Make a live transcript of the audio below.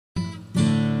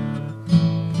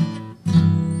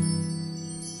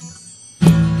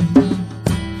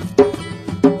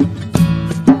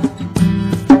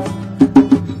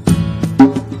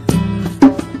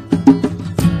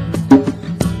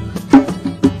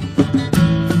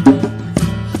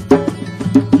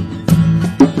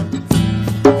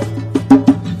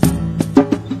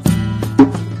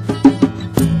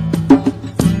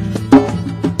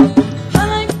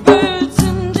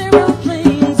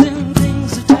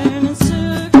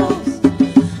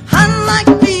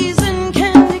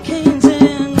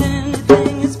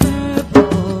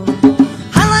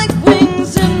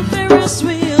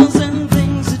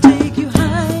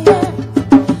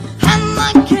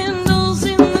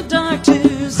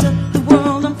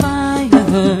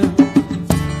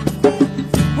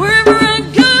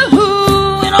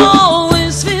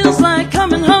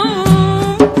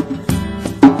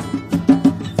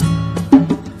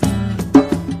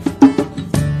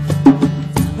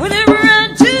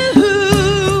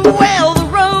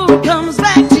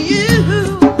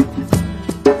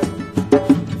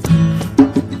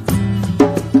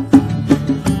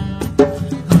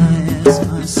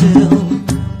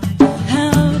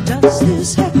does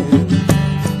this happen?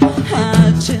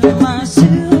 I tell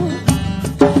myself,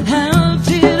 how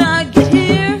did I get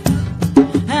here?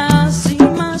 I see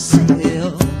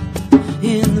myself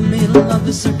in the middle of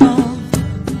the circle,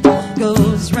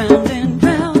 goes round and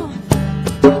round.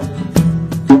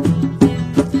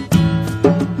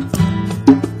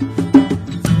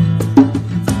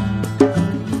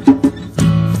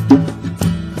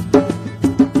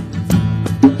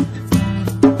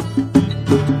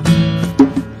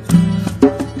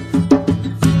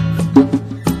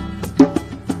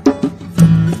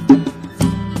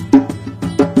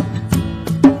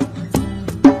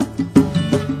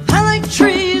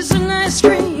 Trees and ice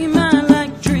cream, I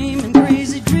like dreaming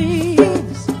crazy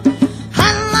dreams.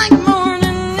 I like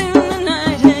morning, noon and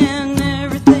night and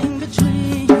everything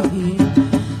between.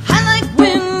 I like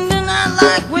wind and I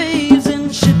like waves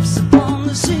and ships upon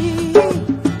the sea.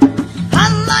 I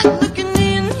like looking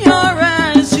in your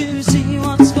eyes to see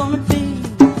what's gonna be.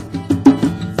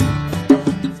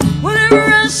 Whatever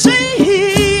I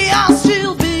see, I'll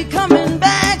still be coming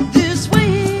back this way.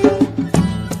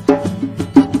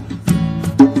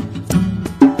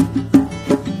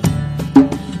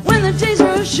 The days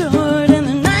grow short and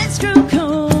the nights grow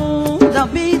cold, I'll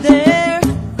be there.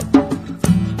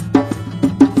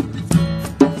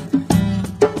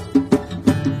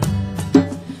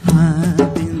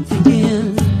 I've been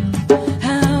thinking,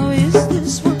 how is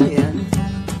this working?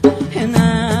 And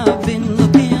I've been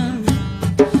looking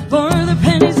for the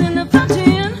pennies in the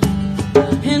fountain,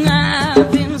 and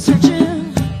I've been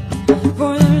searching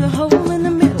for the hole in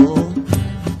the middle,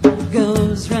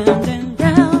 goes round and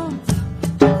round.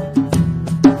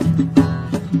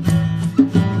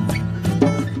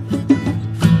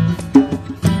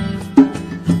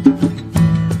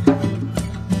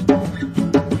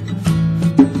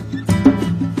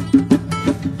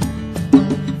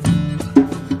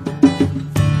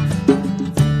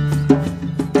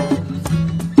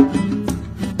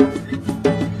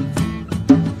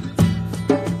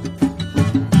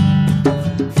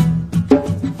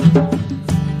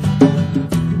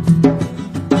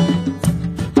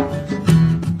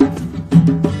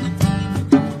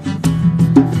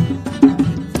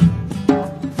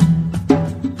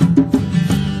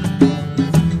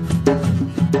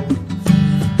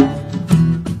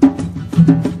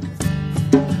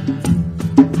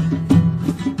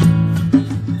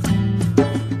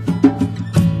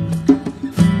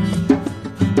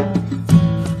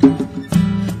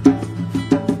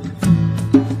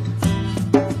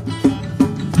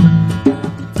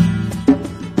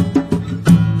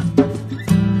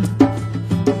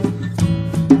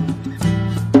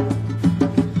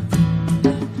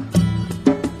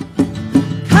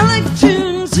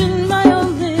 Tunes in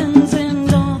violins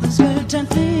and all those good time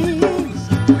things.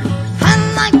 I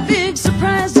like big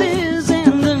surprises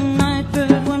and the night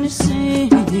bird when it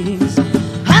sings.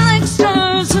 I like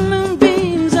stars and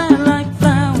moonbeams, I like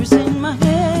flowers in my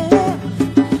hair.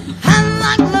 I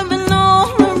like loving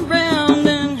all around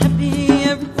and happy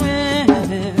everywhere.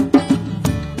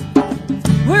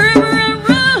 Wherever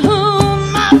I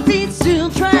roam, my feet still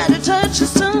try to touch the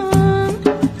sun.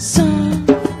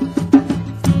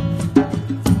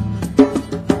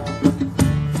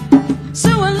 So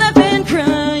I laugh and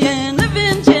cry and live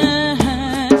in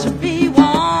try to be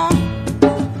warm.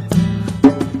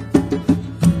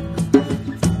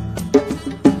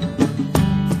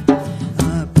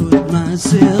 I put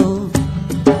myself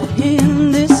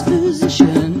in this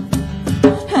position.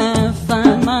 I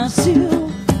find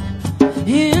myself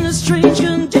in a strange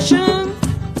condition.